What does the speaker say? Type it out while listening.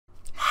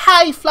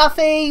Hey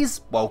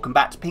Fluffies! Welcome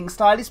back to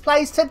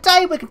Pinkstylistplays.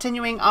 Today we're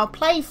continuing our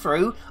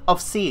playthrough of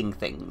Seeing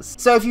Things.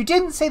 So if you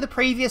didn't see the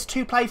previous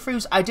two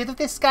playthroughs I did of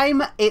this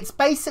game, it's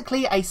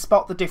basically a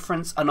spot the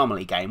difference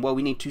anomaly game where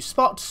we need to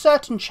spot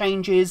certain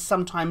changes,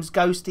 sometimes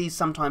ghosties,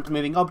 sometimes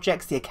moving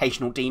objects, the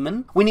occasional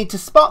demon. We need to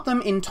spot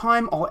them in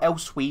time or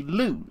else we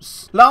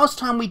lose. Last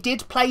time we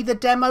did play the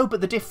demo,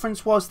 but the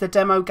difference was the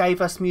demo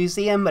gave us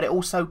museum, but it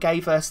also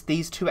gave us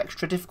these two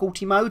extra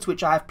difficulty modes,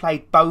 which I have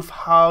played both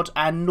hard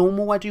and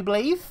normal, I do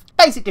believe.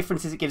 Basic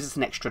difference is it gives us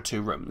an extra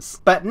 2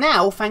 rooms. But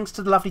now, thanks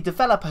to the lovely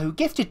developer who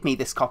gifted me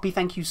this copy,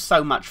 thank you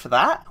so much for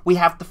that, we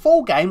have the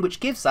full game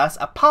which gives us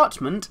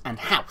apartment and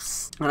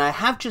house. And I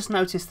have just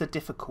noticed the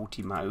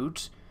difficulty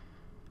mode.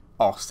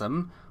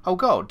 Awesome. Oh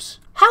god.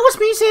 How was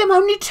museum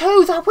only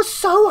 2? That was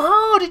so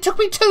hard. It took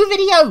me 2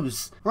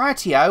 videos.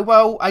 Rightio,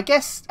 well, I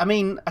guess, I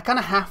kind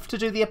of have to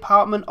do the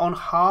apartment on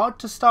hard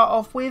to start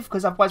off with,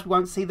 because otherwise we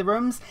won't see the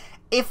rooms.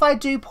 If I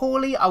do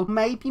poorly, I'll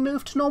maybe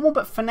move to normal,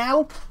 but for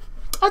now,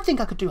 I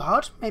think I could do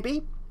hard,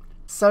 maybe.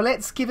 So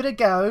let's give it a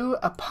go.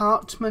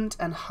 Apartment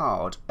and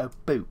hard. A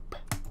boop.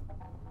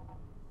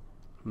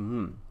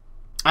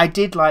 I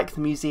did like the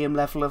museum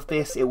level of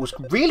this. It was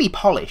really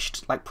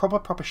polished. Like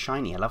proper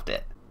shiny. I loved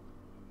it.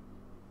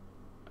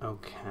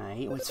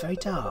 Okay. Oh, it's very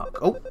dark.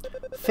 Oh,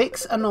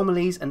 fix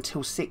anomalies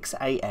until 6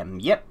 AM.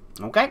 Yep.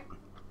 Okay.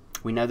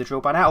 We know the drill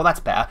by now. Oh,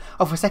 that's better.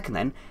 Oh, for a second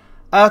then.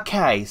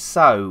 Okay,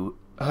 so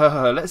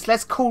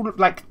let's call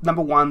like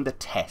number 1 the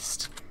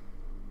test.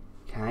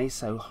 Okay,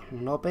 so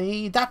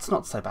lobby, that's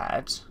not so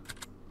bad.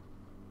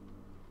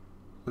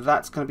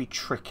 That's going to be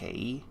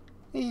tricky.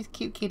 He's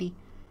cute kitty.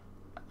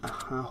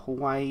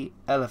 Hallway,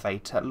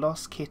 elevator,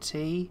 lost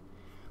kitty.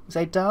 Was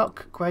a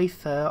dark grey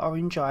fur,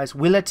 orange eyes,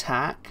 will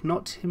attack,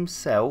 not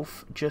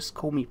himself, just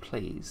call me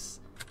please.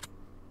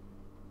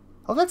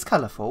 Oh, that's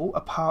colourful.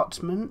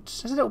 Apartment,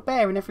 there's a little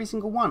bear in every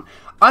single one.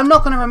 I'm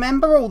not going to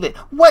remember all this.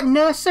 What,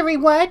 nursery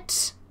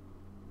what?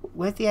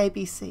 Where's the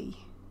ABC?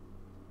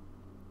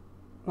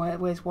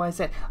 Why is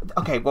that?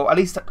 Okay, well, at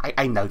least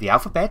I know the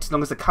alphabet, as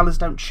long as the colours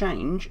don't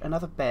change.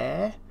 Another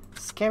bear.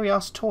 Scary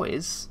ass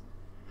toys.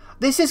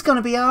 This is going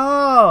to be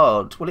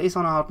hard. Well, it is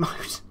on hard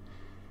mode.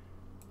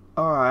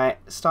 Alright,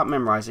 start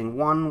memorising.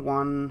 1,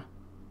 1,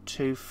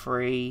 2,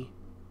 3.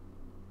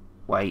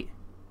 Wait.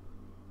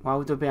 Why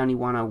would there be only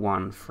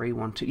 101? 3,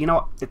 1, 2. You know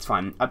what? It's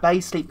fine. Obey,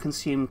 sleep,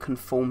 consume,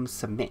 conform,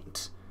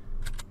 submit.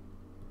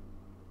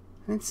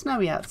 And it's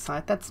snowy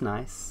outside. That's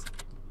nice.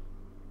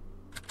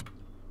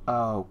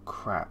 Oh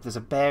crap, there's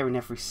a bear in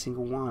every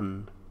single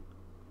one.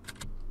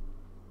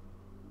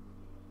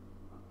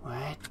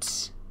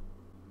 What?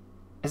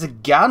 There's a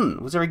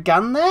gun! Was there a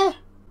gun there?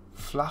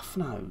 Fluff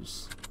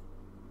nose.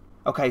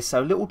 Okay,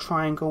 so little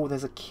triangle,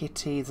 there's a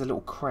kitty, there's a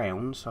little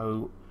crown,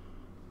 so...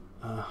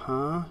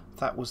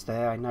 that was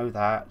there, I know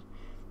that.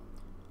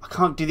 I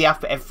can't do the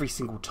alphabet every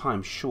single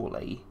time,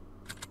 surely.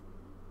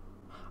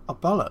 Oh,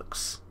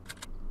 bollocks.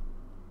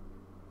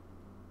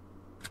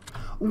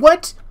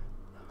 What?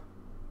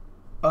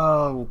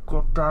 Oh,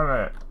 god damn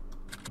it.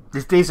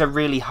 This is a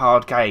really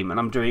hard game, and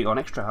I'm doing it on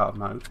extra hard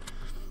mode.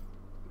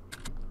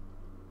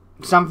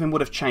 Something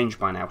would have changed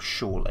by now,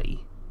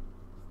 surely.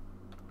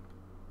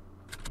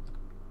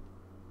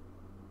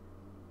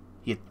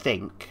 You'd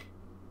think.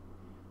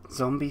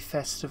 Zombie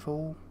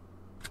Festival.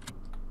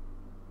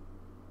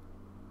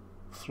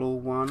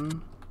 Floor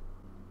 1.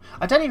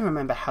 I don't even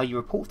remember how you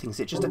report things. Is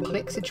it just a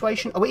click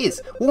situation? Oh, it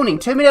is. Warning,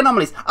 2 million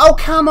anomalies. Oh,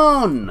 come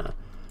on!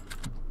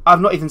 I've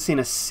not even seen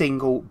a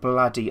single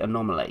bloody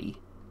anomaly.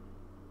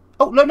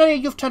 Oh, no,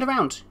 you've turned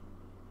around.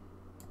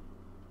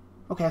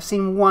 Okay, I've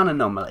seen 1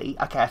 anomaly.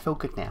 Okay, I feel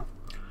good now.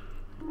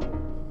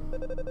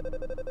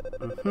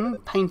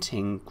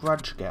 Painting,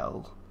 grudge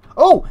girl.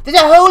 Oh, there's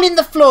a hole in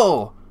the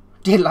floor!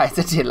 Dear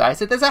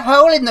Liza, there's a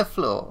hole in the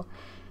floor.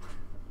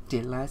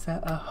 Dear Liza,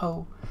 a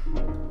hole.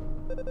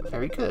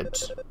 Very good.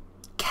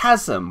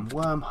 Chasm,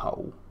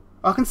 wormhole.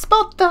 I can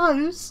spot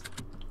those!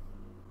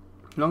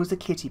 As long as the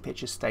kitty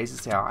picture stays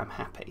as they are, I'm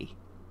happy.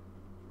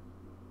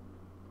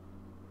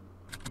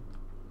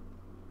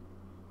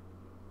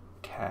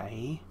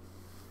 Okay.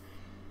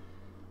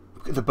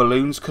 The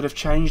balloons could have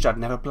changed. I'd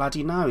never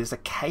bloody know. There's a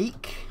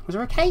cake. Was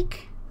there a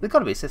cake? There's got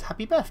to be. It says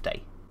happy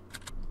birthday.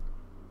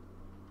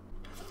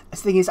 The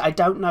thing is, I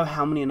don't know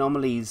how many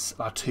anomalies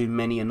are too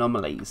many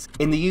anomalies.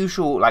 In the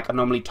usual like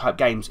anomaly type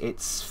games,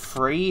 it's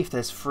free. If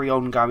there's 3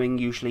 ongoing,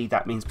 usually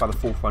that means by the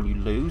 4th one you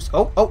lose.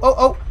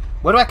 Oh.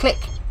 Where do I click?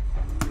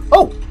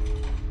 Oh!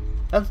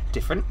 That's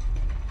different.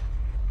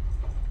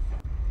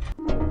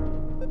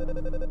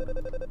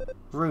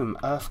 Room,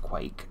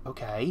 earthquake.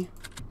 Okay.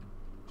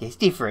 It's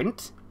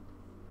different.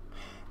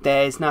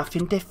 There's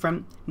nothing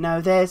different.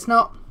 No, there's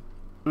not.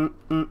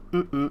 The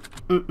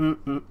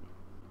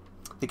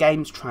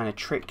game's trying to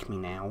trick me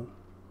now.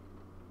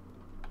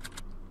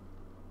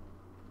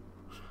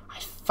 I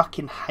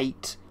fucking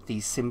hate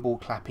these cymbal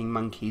clapping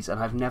monkeys,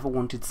 and I've never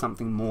wanted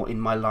something more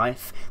in my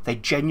life. They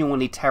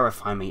genuinely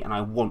terrify me, and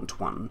I want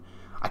one.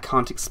 I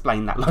can't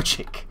explain that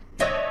logic.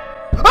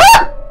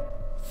 Ah!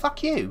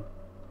 Fuck you.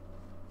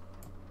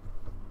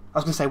 I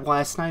was going to say,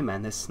 why a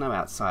snowman? There's snow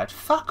outside.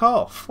 Fuck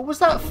off. What was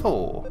that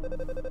for?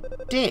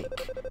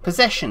 Dick.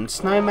 Possession.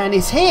 Snowman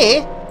is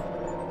here.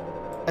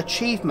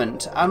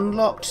 Achievement.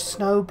 Unlocked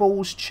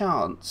snowball's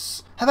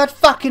chance. How about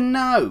fucking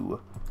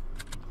no?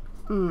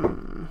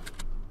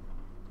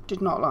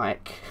 Did not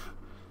like.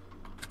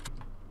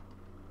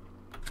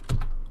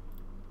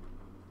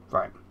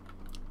 Right.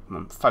 Come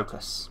on,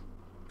 focus.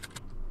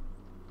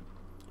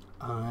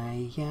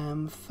 I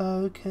am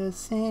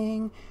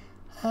focusing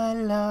a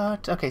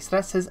lot. Okay, so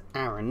that says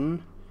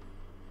Aaron.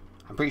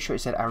 I'm pretty sure it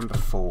said Aaron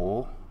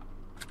before.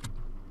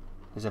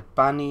 There's a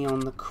bunny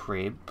on the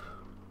crib.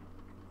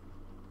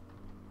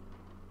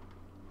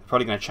 They're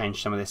probably going to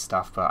change some of this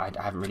stuff, but I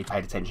haven't really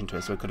paid attention to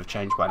it, so it could have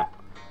changed by now.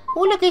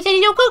 Oh, look, it's a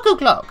little cuckoo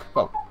clock.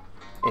 Well,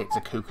 it's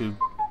a cuckoo,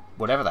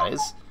 whatever that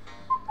is.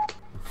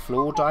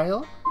 Floor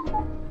dial.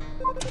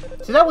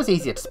 So that was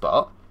easier to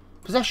spot.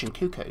 Possession,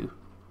 cuckoo.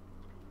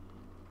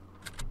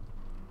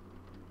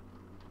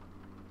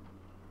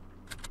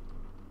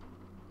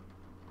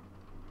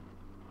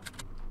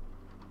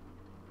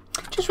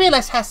 Just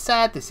realised how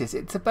sad this is.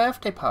 It's a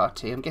birthday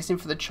party, I'm guessing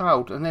for the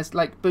child, and there's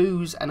like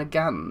booze and a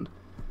gun.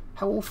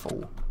 How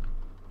awful.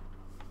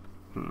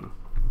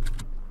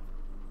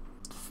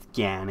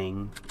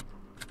 Scanning.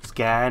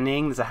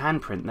 Scanning. There's a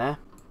handprint there.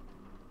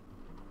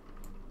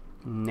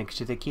 Next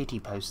to the kitty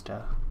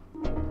poster.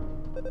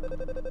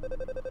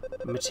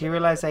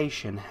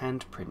 Materialisation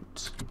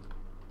handprint.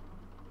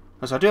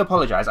 So I do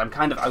apologise, I'm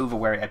kind of over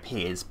where it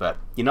appears, but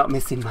you're not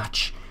missing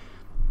much.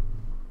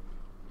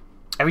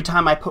 Every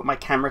time I put my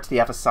camera to the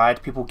other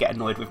side, people get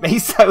annoyed with me,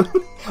 so...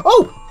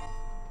 Oh!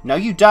 No,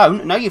 you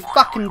don't. No, you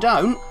fucking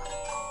don't.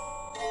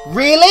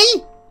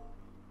 Really?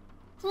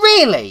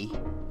 Really?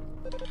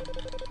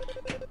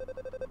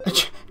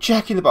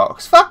 Jack in the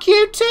box. Fuck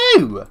you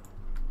too!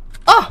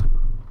 Oh!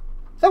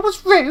 That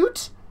was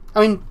rude.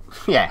 I mean,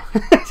 yeah.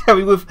 I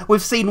mean,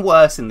 we've seen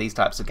worse in these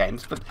types of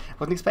games, but I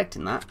wasn't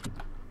expecting that.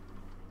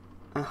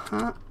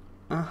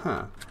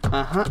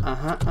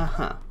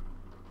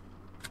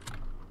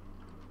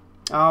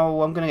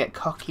 Oh, I'm going to get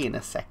cocky in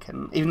a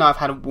second, even though I've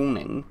had a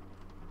warning.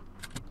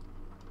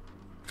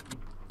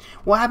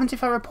 What happens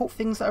if I report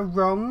things that are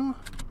wrong?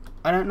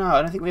 I don't know.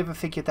 I don't think we ever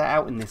figured that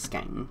out in this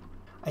game.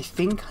 I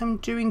think I'm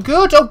doing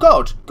good. Oh,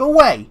 God. Go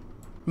away.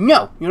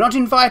 No, you're not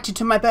invited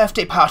to my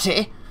birthday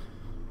party.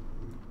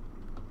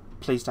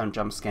 Please don't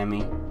jump scare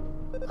me.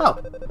 Oh,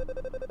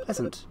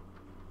 pleasant.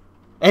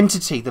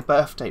 Entity, the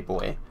birthday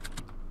boy.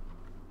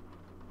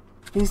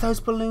 Means those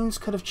balloons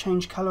could have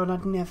changed colour and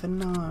I'd never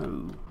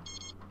know.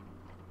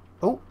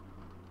 Oh.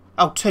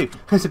 Oh, 2.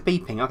 There's a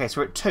beeping. Okay, so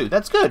we're at 2.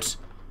 That's good.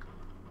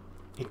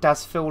 It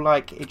does feel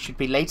like it should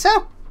be later.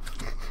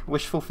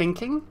 Wishful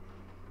thinking.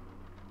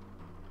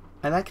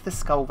 I like the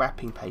skull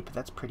wrapping paper.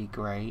 That's pretty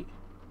great.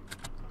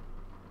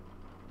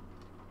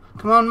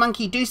 Come on,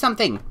 monkey, do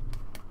something.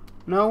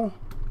 No.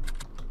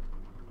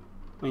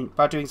 I mean,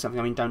 by doing something,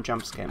 I mean don't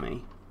jump scare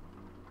me.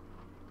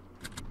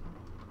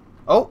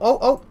 Oh, oh,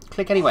 oh.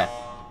 Click anywhere.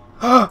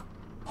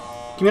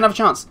 Give me another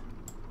chance.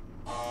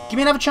 Give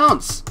me another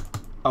chance.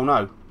 Oh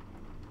no.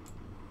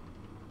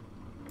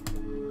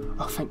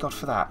 Oh, thank God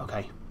for that.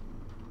 Okay.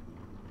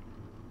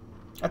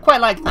 I quite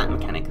like that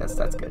mechanic.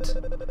 That's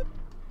good.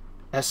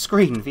 A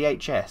screen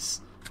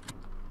VHS.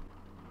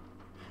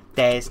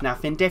 There's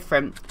nothing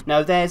different.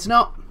 No, there's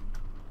not.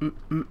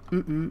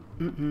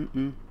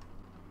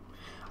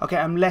 Okay,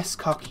 I'm less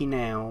cocky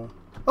now.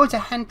 Oh, it's a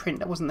handprint.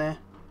 That wasn't there.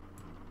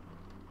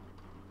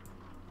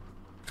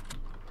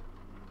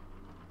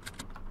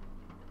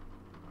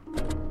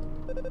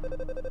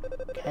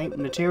 Okay,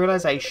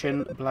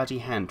 materialisation, bloody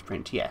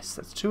handprint. Yes,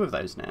 that's 2 of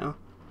those now.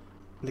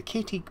 The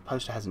kitty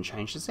poster hasn't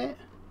changed, has it?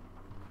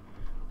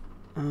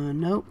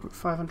 Nope,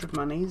 500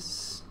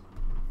 monies.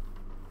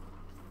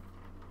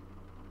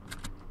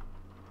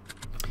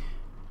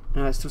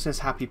 No, it still says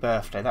happy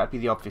birthday. That would be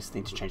the obvious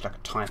thing to change, like a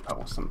typo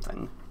or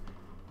something.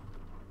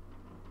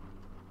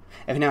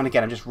 Every now and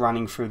again, I'm just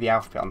running through the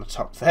alphabet on the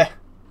top there.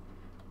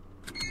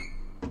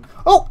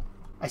 Oh!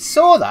 I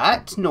saw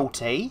that!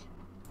 Naughty.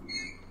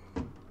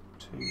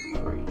 2,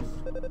 3,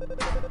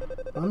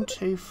 1,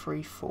 2,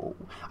 3, 4.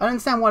 I don't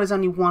understand why there's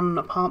only one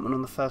apartment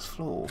on the first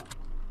floor.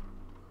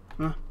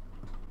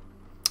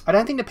 I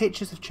don't think the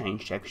pictures have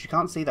changed yet, because you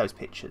can't see those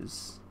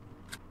pictures.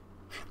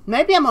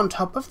 Maybe I'm on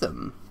top of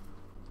them.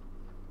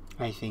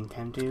 I think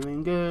I'm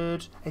doing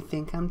good. I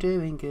think I'm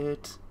doing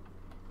good.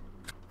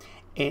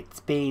 It's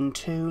been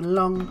too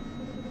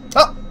long.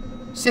 Oh!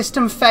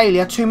 System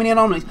failure. Too many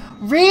anomalies.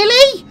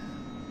 Really?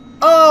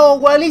 Oh,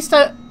 well, at least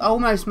I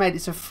almost made it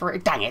to 3.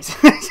 Dang it.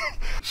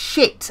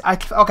 Shit.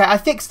 Okay, I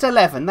fixed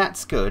 11.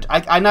 That's good.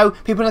 I know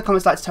people in the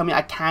comments like to tell me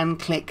I can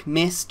click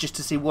miss just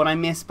to see what I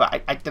missed,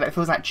 but I don't know, it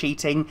feels like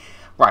cheating.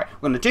 Right,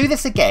 we're going to do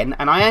this again,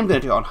 and I am going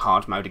to do it on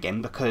hard mode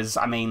again because,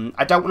 I mean,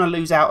 I don't want to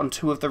lose out on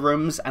 2 of the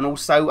rooms, and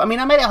also, I mean,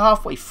 I made it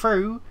halfway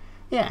through.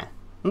 Yeah.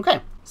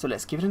 Okay, so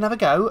let's give it another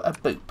go. A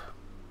boop.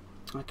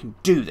 I can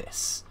do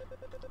this.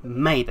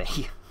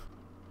 Maybe.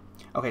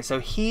 Okay, so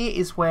here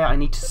is where I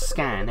need to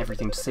scan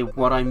everything to see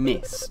what I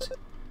missed.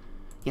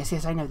 Yes,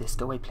 yes, I know this.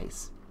 Go away,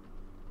 please.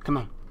 Come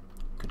on.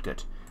 Good,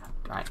 good.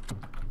 Right.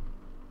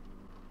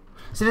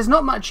 So there's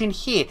not much in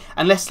here,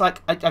 unless,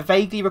 like, I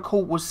vaguely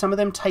recall, was some of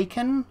them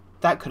taken?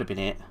 That could have been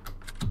it.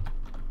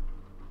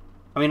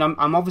 I mean,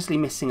 I'm obviously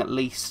missing at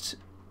least,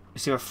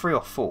 it's either 3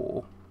 or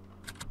 4.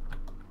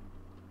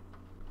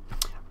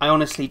 I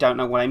honestly don't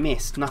know what I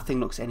missed. Nothing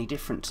looks any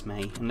different to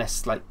me,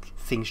 unless, like,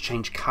 things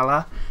change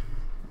colour.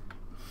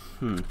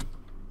 Come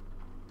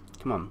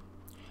on.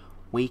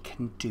 We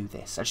can do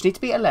this. I just need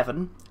to be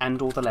 11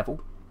 and or the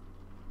level.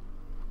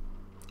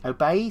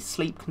 Obey,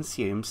 sleep,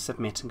 consume,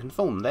 submit and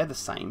conform. They're the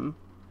same.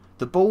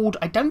 The board,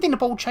 I don't think the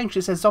board changed.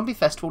 It says Zombie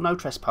Festival, no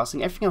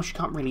trespassing. Everything else you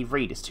can't really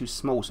read. It's too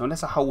small. So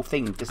unless a whole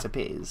thing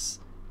disappears.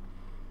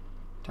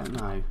 Don't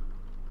know.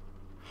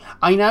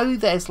 I know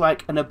there's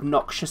like an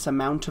obnoxious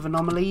amount of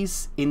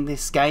anomalies in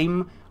this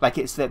game. Like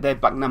it's that their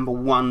like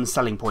 #1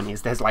 selling point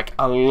is there's like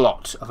a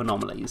lot of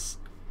anomalies.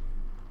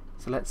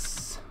 So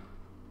let's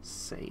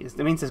see. It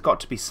means there's got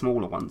to be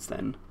smaller ones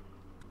then.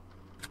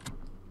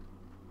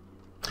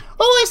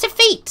 Oh, it's a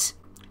feet!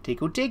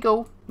 Diggle,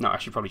 diggle. No, I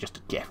should probably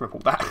just, yeah,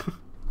 report that.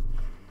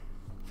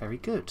 Very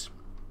good.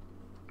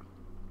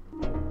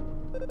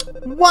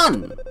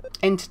 1.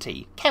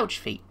 Entity. Couch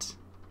feet.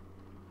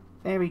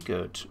 Very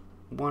good.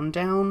 1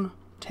 down.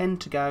 10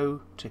 to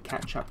go to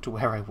catch up to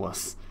where I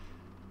was.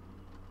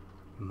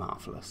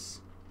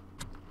 Marvellous.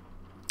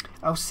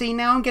 Oh, see,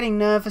 now I'm getting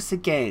nervous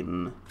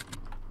again.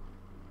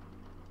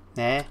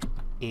 There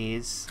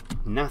is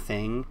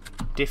nothing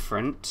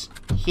different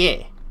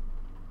here.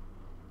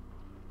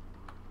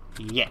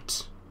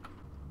 Yet.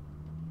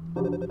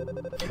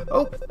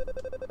 Oh!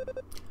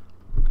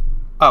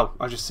 Oh,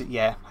 I just,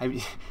 yeah.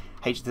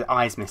 Hate the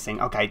eyes missing.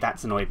 Okay,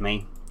 that's annoyed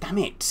me. Damn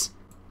it!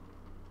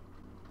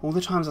 All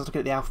the times I was looking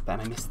at the alphabet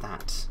and I missed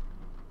that.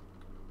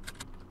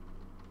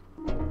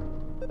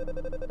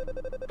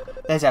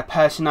 There's a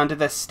person under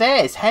the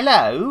stairs.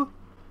 Hello!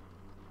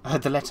 I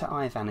heard the letter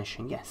I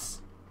vanishing,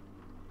 yes.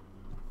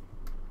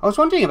 I was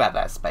wondering about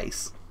that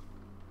space.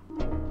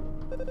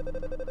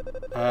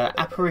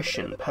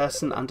 Apparition,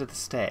 person under the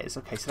stairs.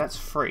 Okay, so that's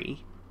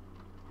 3.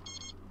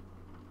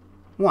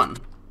 1.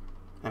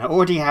 And I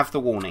already have the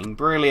warning.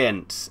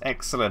 Brilliant.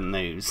 Excellent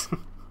news.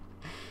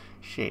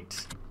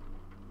 Shit.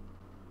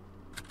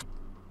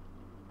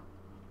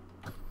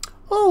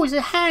 Oh, it's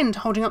a hand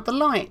holding up the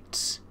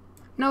light.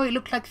 No, it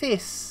looked like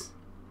this.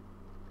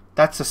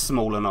 That's a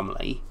small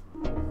anomaly.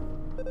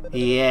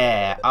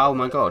 Yeah. Oh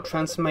my god.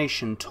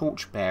 Transformation,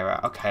 torchbearer.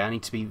 Okay, I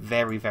need to be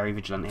very, very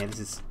vigilant here. This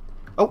is...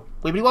 Oh,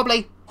 wibbly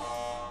wobbly.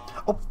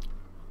 Oh.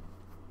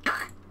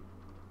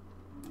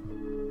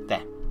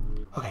 There.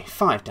 Okay,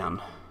 5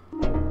 down.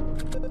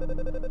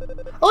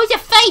 Oh, it's a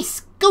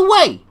face! Go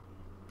away!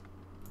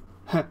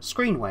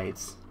 Screen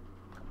waves.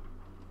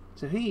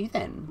 So who are you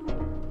then?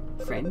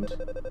 Friend?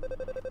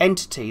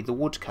 Entity, the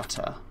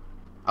woodcutter.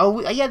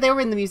 Oh, yeah, they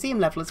were in the museum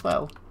level as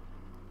well.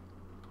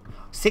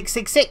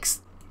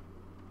 666!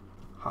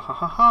 Ha ha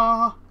ha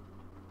ha!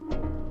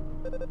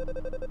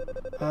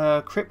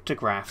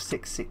 Cryptograph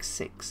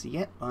 666.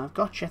 Yep, I've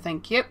got you,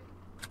 thank you.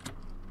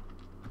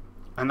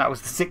 And that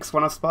was the 6th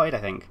one I've spotted, I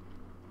think.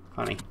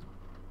 Funny.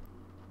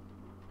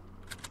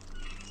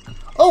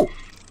 Oh!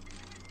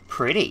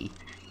 Pretty.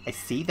 I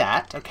see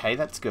that. Okay,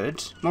 that's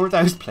good. More of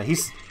those,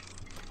 please.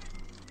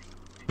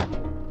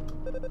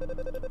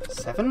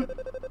 7.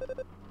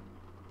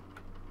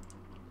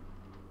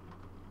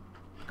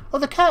 Oh,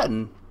 the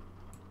curtain.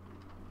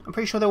 I'm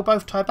pretty sure they were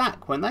both tied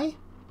back, weren't they?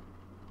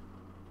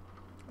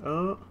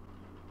 Oh.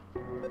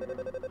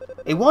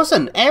 It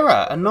wasn't.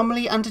 Error.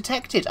 Anomaly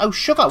undetected. Oh,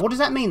 sugar. What does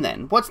that mean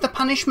then? What's the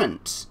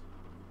punishment?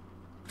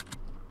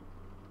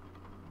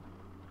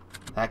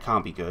 That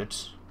can't be good.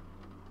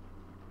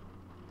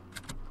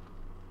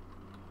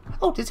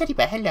 Oh, the teddy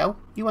bear. Hello.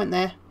 You weren't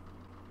there.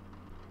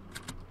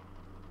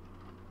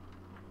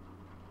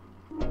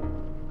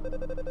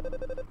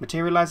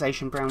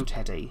 Materialization brown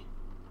teddy.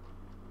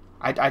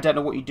 I don't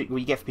know what you do. What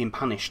you get for being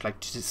punished. Like,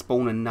 does it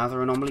spawn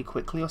another anomaly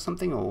quickly or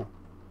something? Or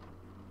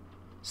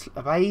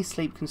obey,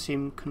 sleep,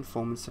 consume,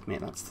 conform, and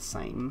submit. That's the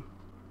same.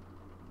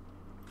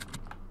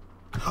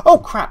 Oh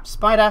crap!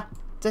 Spider.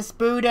 This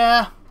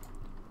Buddha.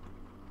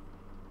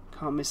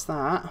 Can't miss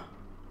that.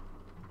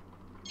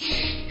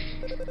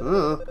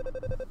 Ugh.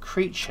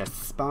 Creature,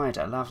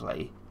 spider,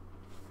 lovely.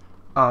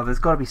 Oh, there's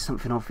got to be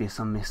something obvious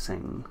I'm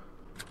missing.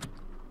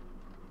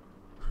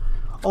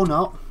 Or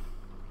not.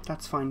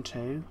 That's fine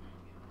too.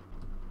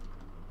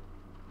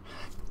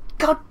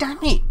 God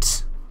damn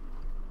it!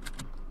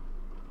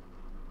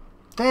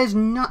 There's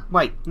not.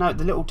 Wait, no,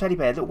 the little teddy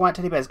bear, the little white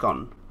teddy bear's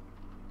gone.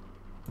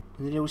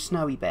 And the little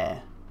snowy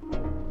bear.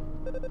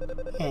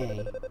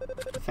 Hey.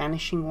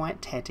 Vanishing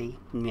white teddy.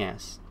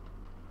 Yes.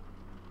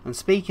 And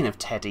speaking of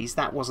teddies,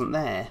 that wasn't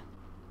there.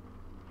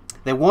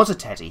 There was a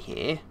teddy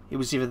here. It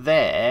was either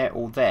there,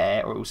 or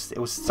it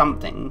was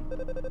something.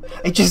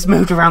 It just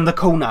moved around the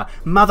corner.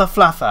 Mother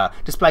fluffer.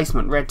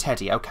 Displacement, red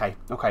teddy. Okay,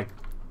 okay.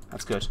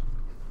 That's good.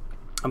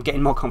 I'm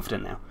getting more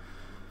confident now.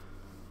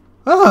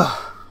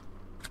 Oh.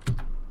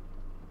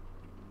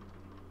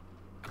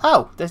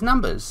 Oh, there's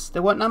numbers.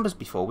 There weren't numbers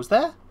before, was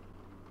there?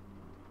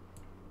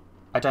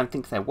 don't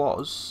think there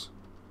was.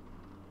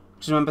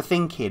 Just remember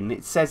thinking,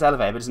 it says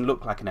elevator, but it doesn't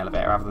look like an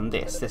elevator other than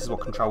this. This is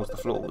what controls the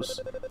floors.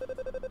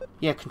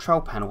 Yeah,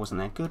 control panel wasn't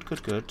there. Good,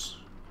 good, good.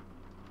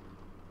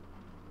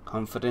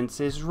 Confidence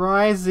is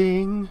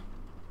rising.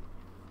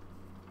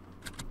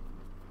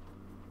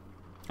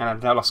 And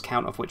I've now lost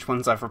count of which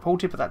ones I've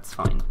reported, but that's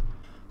fine.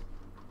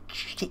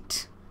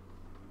 Shit.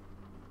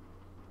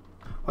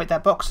 Wait,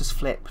 that box has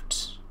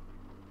flipped.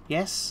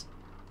 Yes?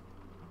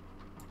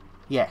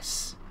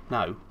 Yes.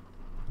 No.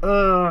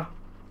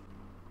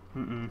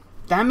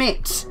 Damn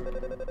it!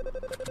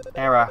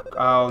 Error.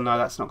 Oh no,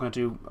 that's not going to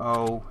do...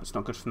 Oh, it's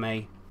not good for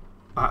me.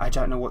 I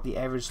don't know what the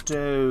errors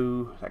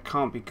do. That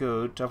can't be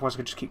good. Otherwise I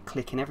could just keep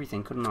clicking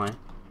everything, couldn't I?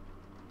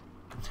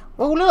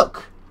 Oh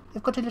look!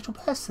 They've got a little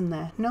person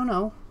there. No,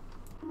 no.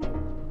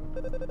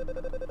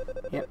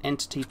 Yep,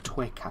 entity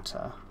toy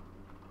cutter.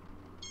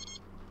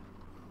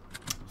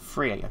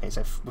 3 AM. Okay,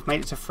 so we've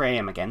made it to 3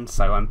 AM again,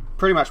 so I'm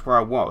pretty much where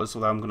I was,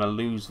 although I'm going to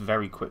lose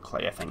very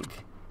quickly, I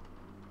think.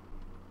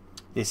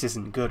 This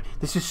isn't good.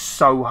 This is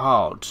so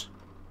hard.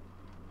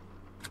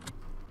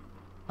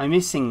 I'm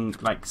missing,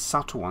 like,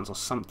 subtle ones or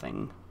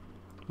something.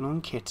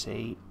 Long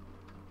kitty.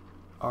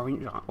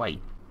 Orange...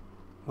 Wait.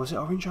 Was it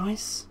orange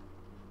ice?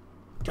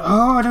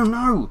 Oh, I don't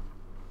know.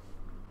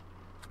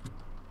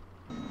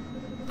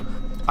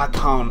 I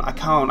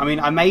can't. I mean,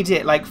 I made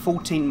it, like,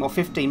 14 or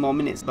 15 more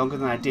minutes longer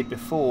than I did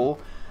before.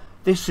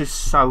 This is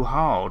so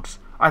hard.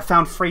 I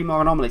found 3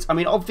 more anomalies. I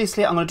mean,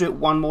 obviously, I'm going to do it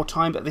one more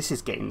time, but this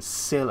is getting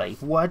silly.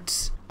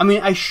 What? I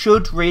mean, I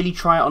should really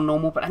try it on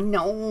normal, but I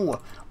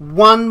know.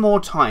 One more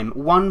time.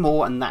 One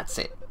more, and that's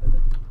it.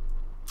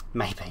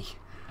 Maybe.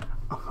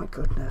 Oh, my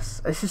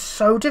goodness. This is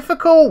so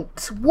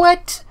difficult.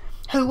 What?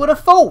 Who would have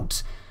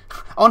thought?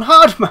 On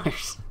hard mode.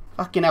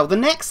 Fucking hell. The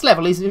next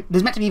level is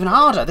meant to be even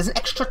harder. There's an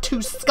extra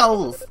 2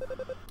 skulls.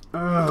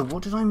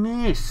 What did I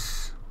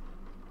miss?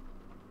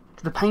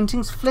 Did the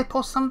paintings flip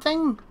or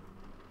something?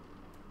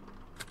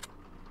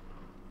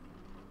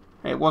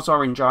 It was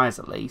orange eyes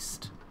at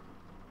least.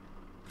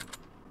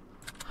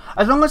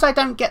 As long as I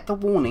don't get the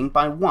warning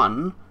by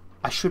 1,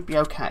 I should be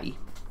okay.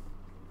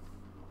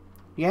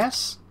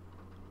 Yes?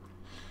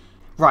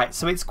 Right,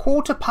 so it's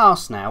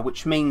 1:15 now,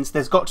 which means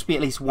there's got to be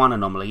at least 1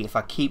 anomaly if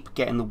I keep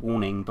getting the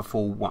warning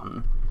before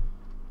 1.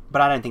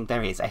 But I don't think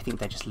there is. I think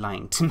they're just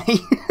lying to me.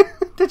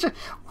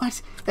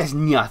 What? There's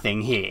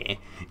nothing here.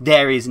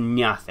 There is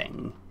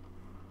nothing.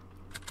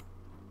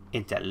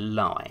 It's a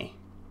lie.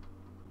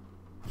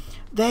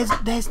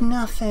 There's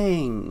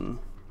nothing.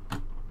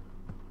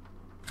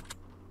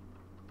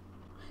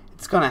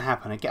 It's gonna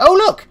happen again. Oh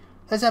look!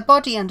 There's a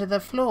body under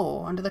the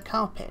floor, under the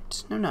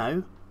carpet. No,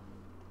 no.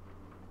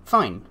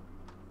 Fine.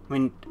 I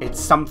mean, it's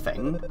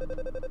something.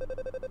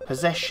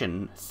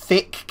 Possession.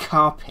 Thick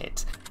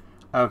carpet.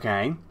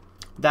 Okay.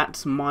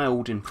 That's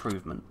mild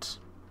improvement.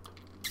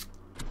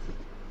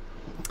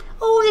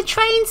 Oh, the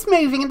train's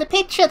moving in the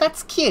picture.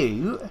 That's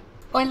cute.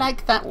 Oh, I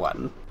like that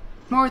one.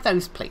 More of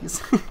those,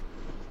 please.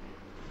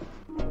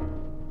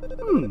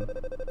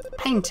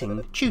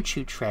 Painting.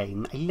 Choo-choo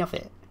train. I love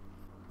it.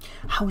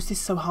 How is this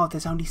so hard?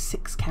 There's only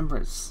 6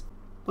 cameras.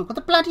 Wait, what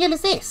the bloody hell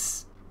is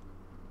this?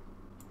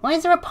 Why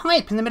is there a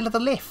pipe in the middle of the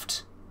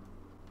lift?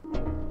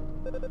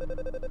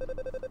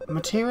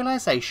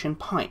 Materialization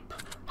pipe.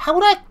 How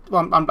would I...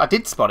 Well, I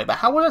did spot it, but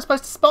how was I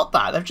supposed to spot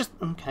that? They've just...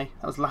 Okay,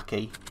 that was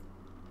lucky.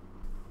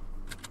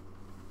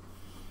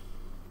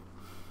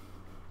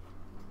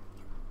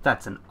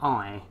 That's an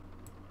eye.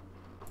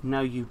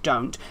 No, you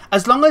don't.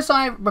 As long as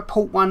I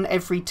report 1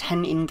 every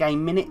 10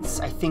 in-game minutes,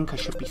 I think I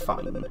should be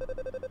fine.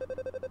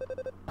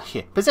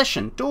 Here.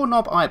 Possession.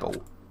 Doorknob eyeball.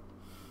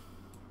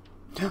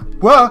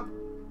 Whoa!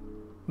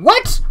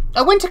 What?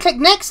 I went to click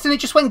next and it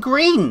just went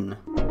green.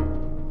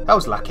 That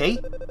was lucky.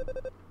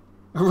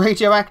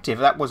 Radioactive.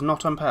 That was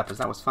not on purpose.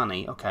 That was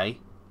funny. Okay.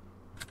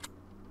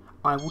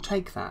 I will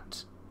take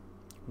that.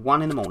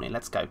 1 in the morning.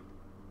 Let's go.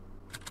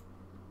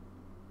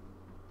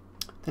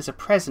 There's a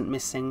present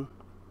missing.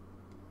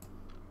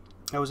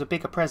 There was a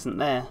bigger present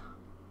there.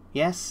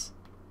 Yes?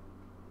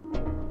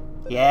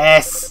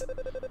 Yes!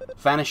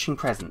 Vanishing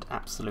present.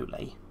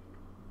 Absolutely.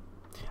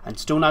 And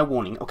still no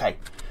warning. Okay.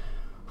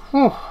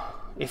 Whew.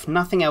 If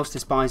nothing else,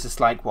 this buys us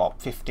like,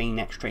 what, 15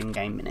 extra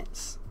in-game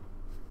minutes.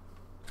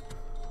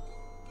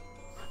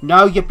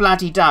 No, you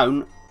bloody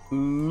don't.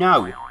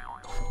 No.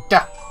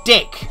 Duh,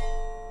 dick!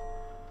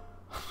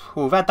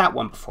 Well, we've had that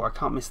one before. I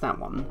can't miss that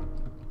one.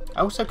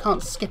 I also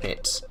can't skip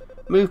it.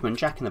 Movement,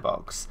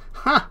 Jack-in-the-Box.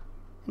 Ha!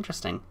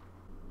 Interesting.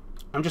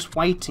 I'm just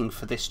waiting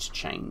for this to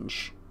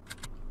change.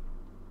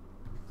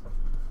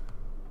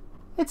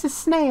 It's a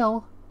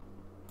snail.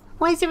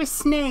 Why is there a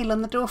snail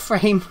on the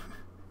doorframe?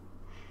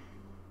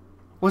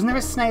 Wasn't there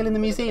a snail in the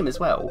museum as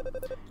well?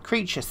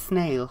 Creature,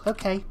 snail.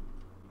 Okay.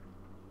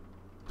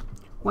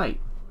 Wait.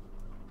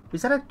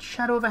 Is that a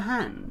shadow of a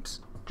hand?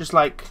 Just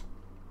like...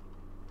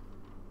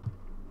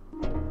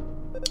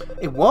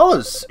 It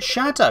was!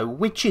 Shadow,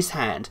 witch's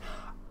hand.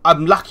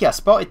 I'm lucky I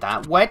spotted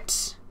that.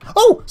 What?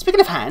 Oh!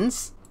 Speaking of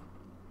hands.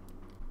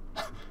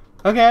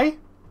 Okay.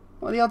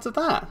 What are the odds of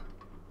that?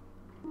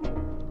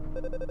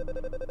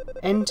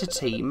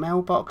 Entity,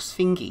 mailbox,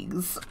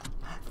 thingies.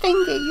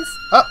 Thingies!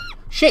 Oh,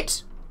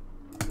 shit!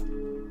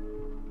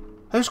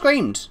 Who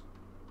screamed?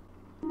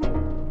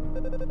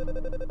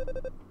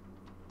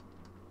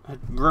 A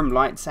room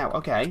lights out,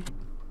 okay.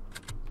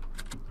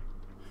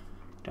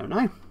 Don't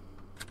know.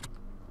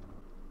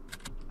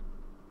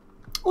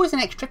 Oh, there's an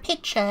extra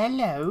picture,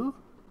 hello.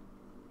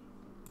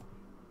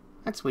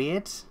 That's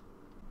weird.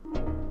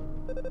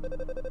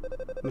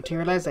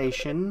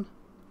 Materialization,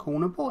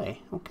 corner boy,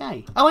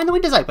 okay. Oh, and the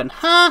window's open,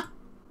 huh?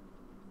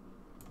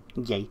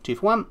 Yay, 2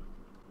 for 1.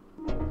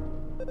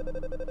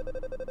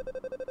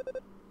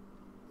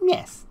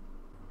 Yes.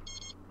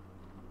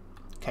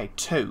 Okay,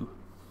 2.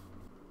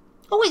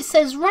 Oh, it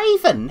says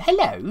Raven,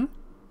 hello.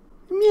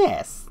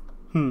 Yes.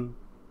 Oh,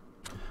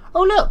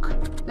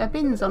 look, their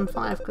bin's on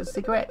fire for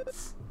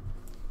cigarettes.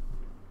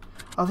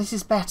 Oh, this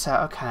is better,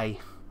 okay.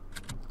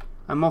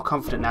 I'm more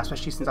confident now,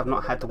 especially since I've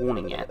not had the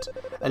warning yet.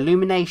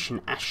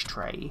 Illumination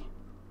ashtray.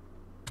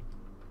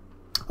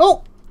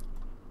 Oh!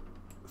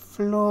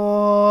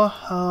 Floor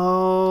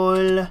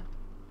hole.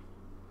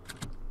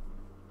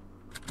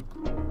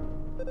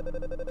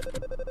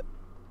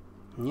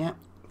 Yep,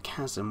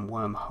 chasm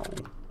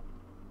wormhole.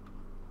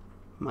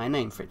 My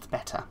name for it's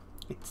better.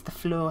 It's the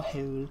floor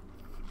hole.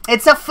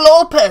 It's a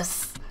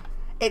floorpus!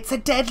 It's a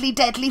deadly,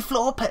 deadly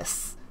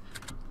floorpus!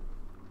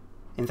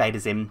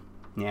 Invaders in.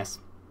 Yes.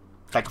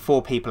 Like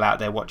 4 people out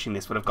there watching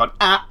this would have gone,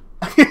 ah!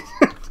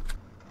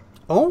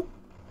 Oh?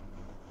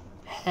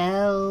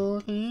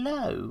 Hello.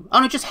 Oh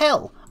no, just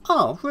hell.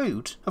 Oh,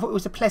 rude. I thought it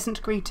was a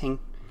pleasant greeting.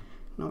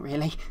 Not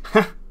really.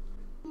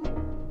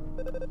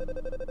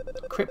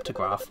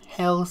 Cryptograph.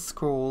 Hell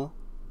scrawl.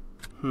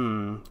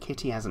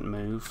 Kitty hasn't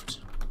moved.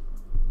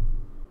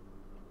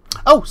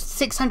 Oh,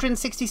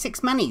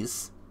 666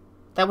 monies.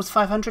 That was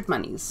 500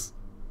 monies.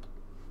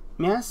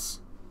 Yes?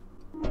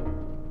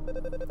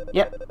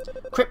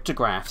 Yep.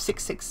 Cryptograph,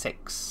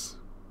 666.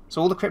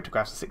 So all the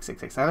cryptographs are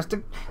 666. Now,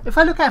 if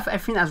I look at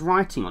everything that's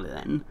writing on it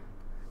then,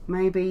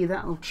 maybe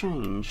that'll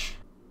change.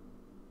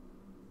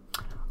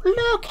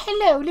 Look,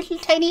 hello, little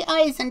tiny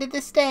eyes under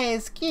the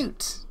stairs.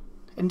 Cute.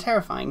 And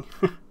terrifying.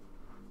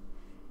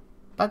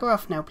 Bugger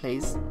off now,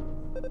 please.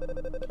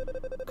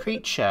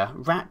 Creature,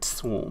 rat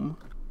swarm.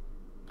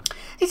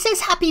 It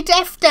says Happy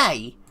Death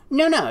Day.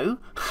 No, no.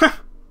 I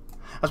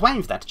was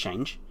waiting for that to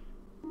change.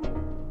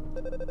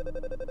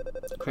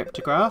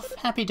 Cryptograph,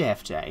 Happy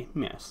Death Day.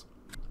 Yes.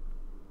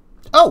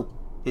 Oh,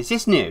 is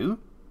this new?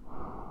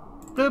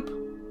 Bloop.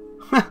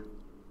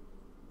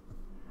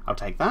 I'll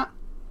take that.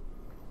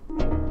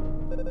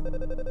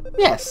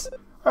 Yes.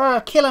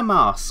 Killer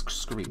mask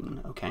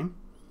screen. Okay.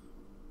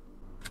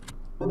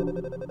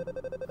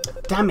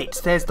 Damn it,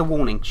 there's the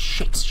warning.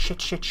 Shit,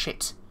 shit, shit,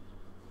 shit.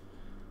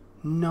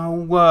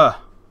 No.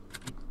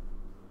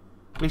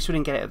 At least we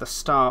didn't get it at the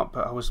start,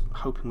 but I was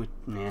hoping we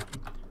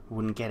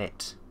wouldn't get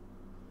it.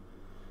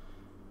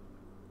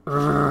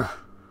 Urgh.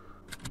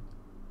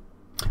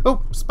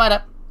 Oh,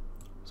 spider.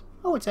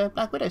 Oh, it's a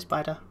Black Widow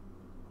spider.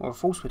 Or a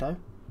false widow.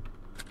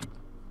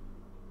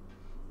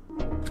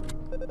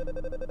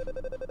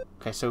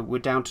 Okay, so we're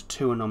down to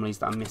 2 anomalies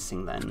that I'm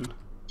missing then.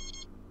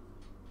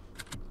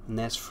 And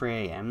there's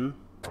 3 AM.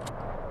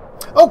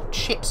 Oh,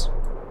 shit!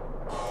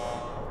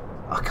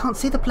 I can't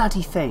see the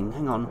bloody thing.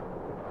 Hang on.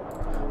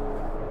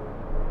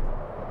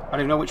 I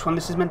don't know which one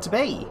this is meant to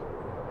be.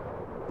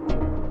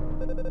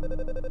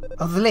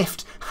 Oh, the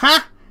lift.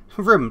 Ha!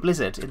 Room,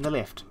 blizzard, in the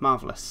lift.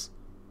 Marvellous.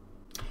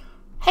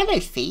 Hello,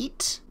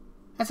 feet.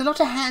 There's a lot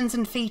of hands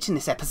and feet in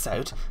this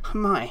episode. Oh,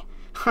 my.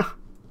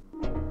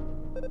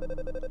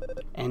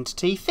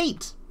 Entity,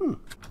 feet.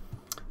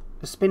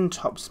 The spin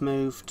top's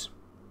moved.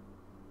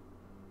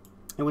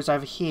 It was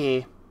over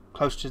here,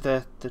 close to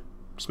the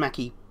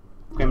smacky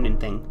gremlin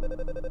thing.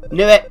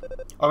 Knew it!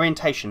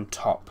 Orientation,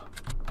 top.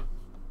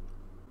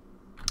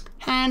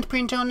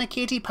 Handprint on the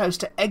kitty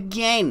poster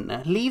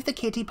again. Leave the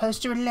kitty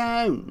poster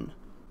alone.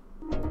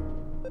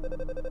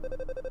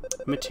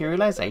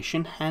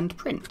 Materialization,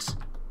 handprint.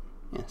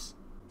 Yes.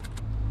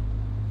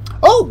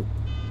 Oh!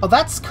 Oh,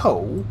 that's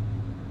cool.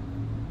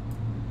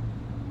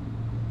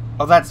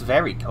 Oh, that's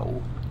very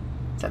cool.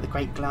 It's like the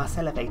Great Glass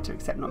Elevator,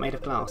 except not made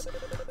of glass.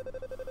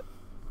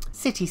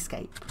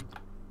 Cityscape.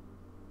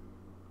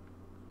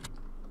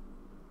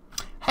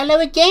 Hello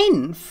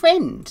again,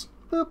 friend.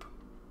 Boop.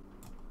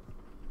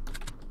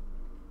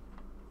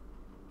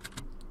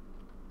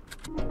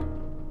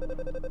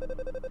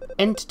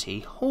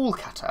 Entity, hall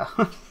cutter.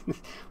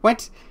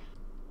 What?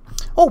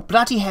 Oh,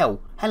 bloody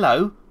hell.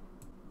 Hello.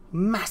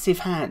 Massive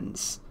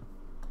hands.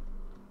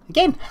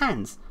 Again,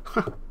 hands.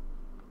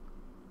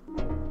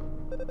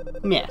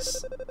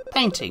 Yes.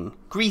 Painting.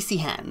 Greasy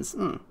hands.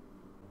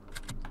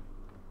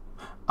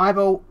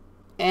 Eyeball.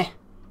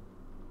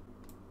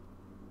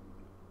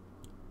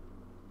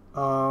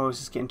 Oh,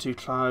 this is getting too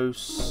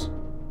close.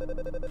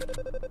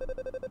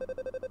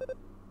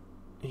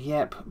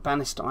 Yep,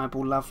 banister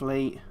eyeball,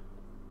 lovely.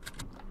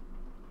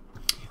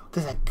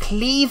 There's a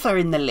cleaver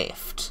in the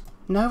lift.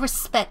 No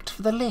respect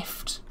for the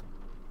lift.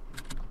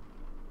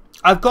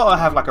 I've got to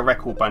have like a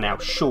record by now,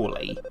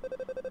 surely.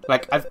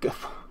 Like,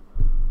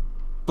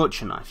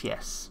 butcher knife,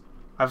 yes.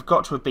 I've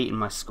got to have beaten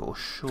my score,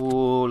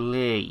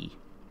 surely.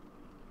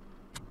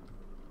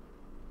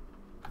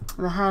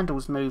 The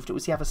handle's moved, it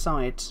was the other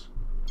side.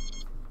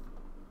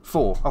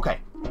 4, okay.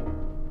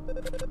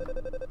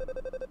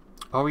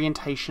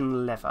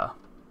 Orientation lever.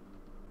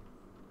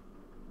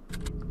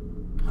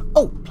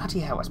 Oh,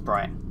 bloody hell, that's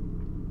bright.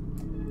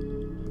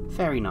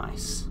 Very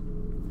nice.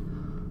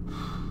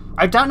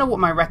 I don't know what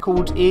my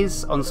record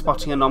is on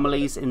spotting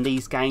anomalies in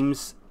these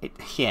games.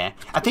 Yeah,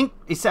 I think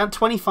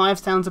 25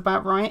 sounds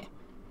about right.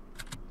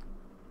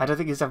 I don't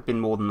think it's ever been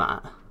more than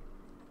that.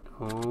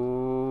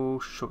 Oh,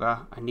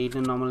 sugar. I need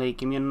an anomaly.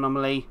 Give me an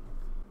anomaly.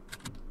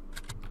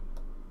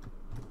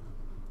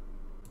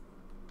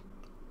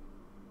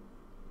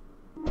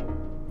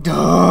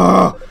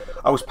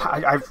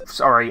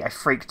 Sorry, I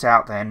freaked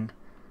out then.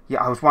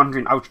 Yeah, I was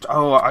wondering.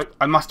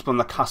 I must have been on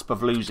the cusp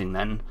of losing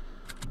then.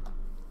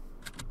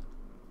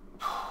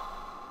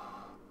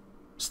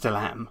 Still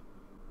am.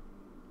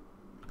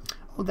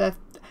 Oh, there.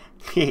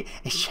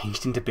 It's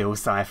changed into Bill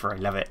Cipher. I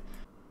love it.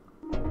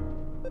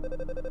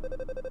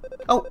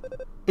 Oh,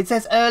 it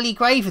says early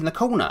grave in the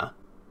corner.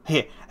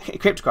 Here,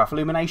 cryptograph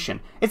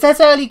illumination. It says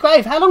early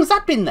grave. How long has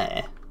that been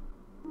there?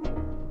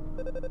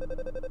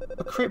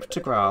 A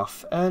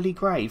cryptograph, early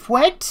grave.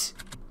 What?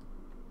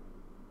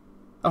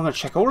 I'm going to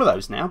check all of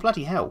those now.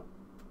 Bloody hell.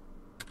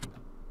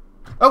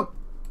 Oh.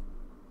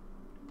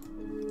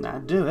 That'll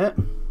do it.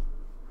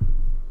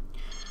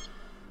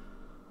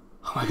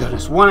 Oh my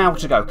goodness. 1 hour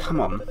to go. Come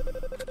on.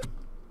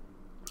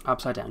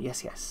 Upside down.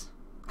 Yes, yes.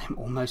 I'm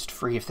almost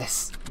free of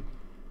this.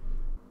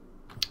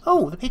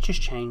 Oh, the picture's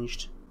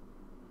changed.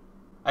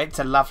 It's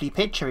a lovely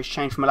picture. It's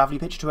changed from a lovely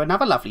picture to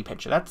another lovely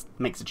picture. That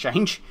makes a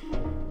change.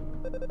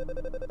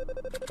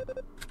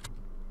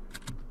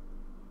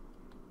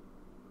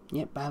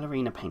 Yep,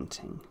 ballerina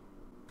painting.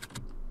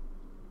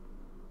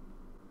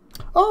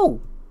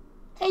 Oh!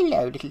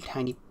 Hello, little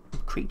tiny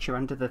creature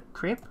under the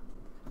crib.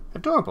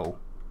 Adorable.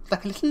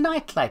 Like a little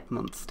nightlight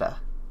monster.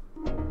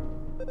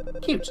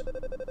 Cute.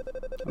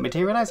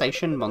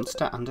 Materialization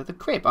monster under the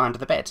crib, or under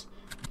the bed.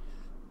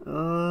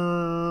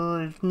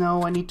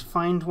 No, I need to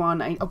find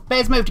one. Oh,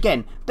 bear's moved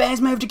again!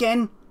 Bear's moved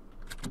again!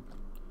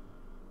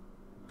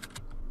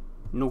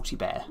 Naughty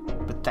bear,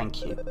 but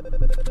thank you.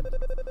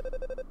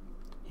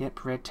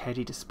 Yep, red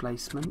teddy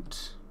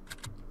displacement.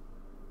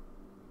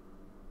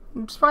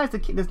 I'm surprised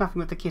there's nothing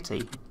with the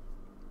kitty.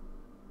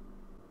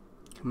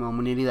 Come on,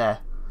 we're nearly there.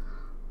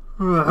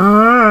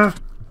 Come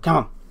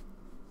on.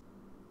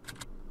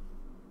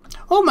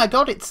 Oh my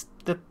god, it's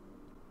the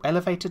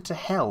elevator to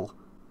hell.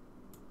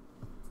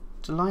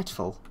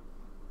 Delightful.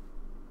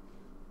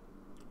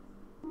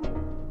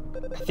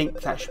 I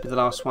think that should be the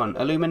last one.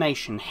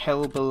 Illumination,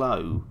 hell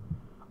below.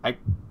 I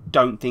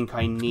don't think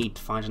I need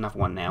to find another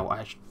one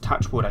now.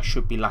 Touch wood, I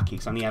should be lucky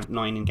because I only have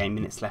 9 in-game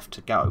minutes left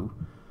to go.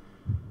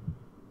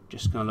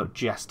 Just gonna look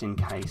just in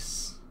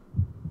case.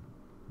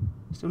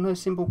 Still no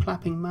cymbal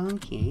clapping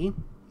monkey.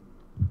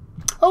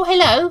 Oh,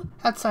 hello!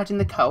 Outside in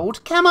the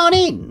cold. Come on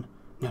in!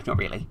 No, not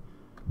really.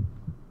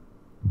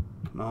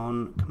 Come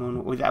on, come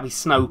on. Would that be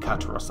snow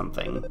cutter or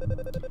something?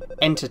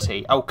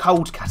 Entity. Oh,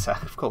 cold cutter,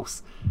 of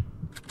course.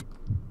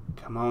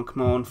 Come on,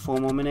 come on. 4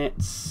 more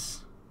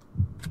minutes.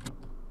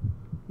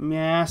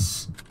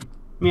 Yes.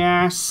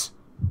 Yes.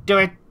 Do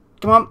it.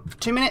 Come on.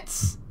 2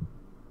 minutes.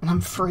 And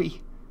I'm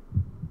free.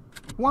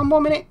 1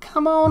 more minute.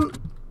 Come on.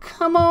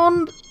 Come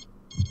on.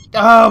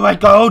 Oh my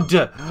god.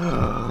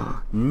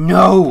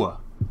 No.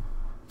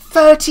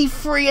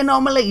 33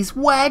 anomalies.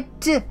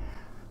 What?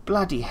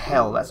 Bloody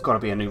hell. That's got to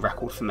be a new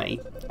record for me.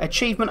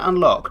 Achievement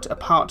unlocked.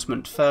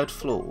 Apartment 3rd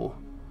floor.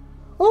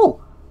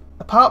 Oh.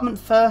 Apartment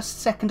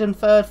 1st, 2nd and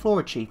 3rd floor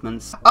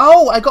achievements.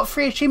 Oh, I got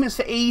 3 achievements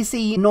for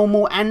easy,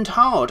 normal and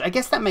hard. I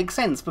guess that makes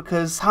sense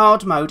because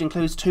hard mode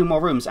includes 2 more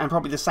rooms and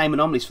probably the same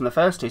anomalies from the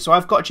first 2. So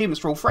I've got achievements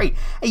for all 3.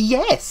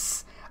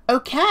 Yes!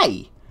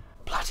 Okay.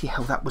 Bloody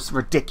hell, that was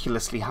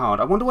ridiculously hard.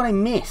 I wonder what I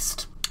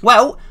missed.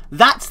 Well,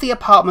 that's the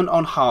apartment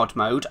on hard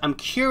mode. I'm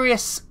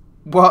curious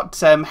what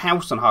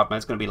house on hard mode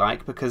is going to be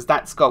like because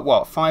that's got,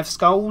 what, 5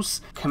 skulls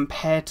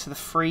compared to the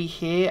 3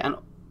 here. And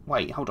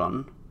wait, hold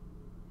on.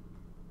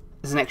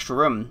 There's an extra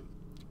room.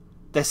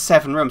 There's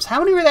 7 rooms. How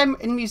many are there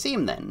in the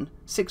museum then?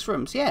 6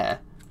 rooms, yeah.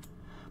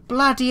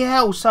 Bloody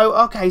hell. So,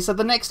 okay, so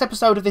the next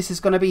episode of this is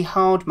going to be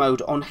hard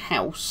mode on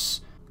house.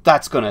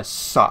 That's going to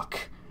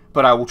suck.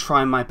 But I will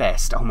try my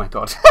best. Oh my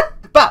god.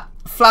 But,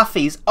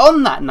 fluffies,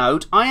 on that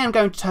note, I am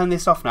going to turn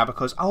this off now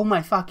because, oh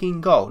my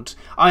fucking god,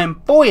 I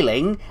am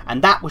boiling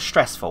and that was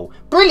stressful.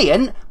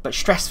 Brilliant, but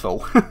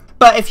stressful.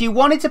 But if you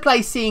wanted to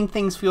play Seeing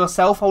Things for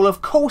yourself, I'll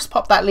of course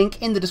pop that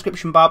link in the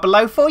description bar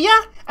below for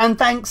you. And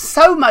thanks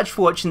so much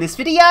for watching this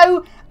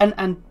video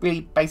and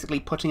really basically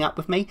putting up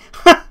with me.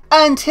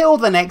 Until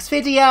the next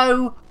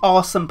video,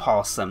 awesome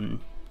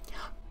possum.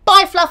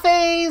 Bye,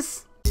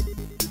 fluffies!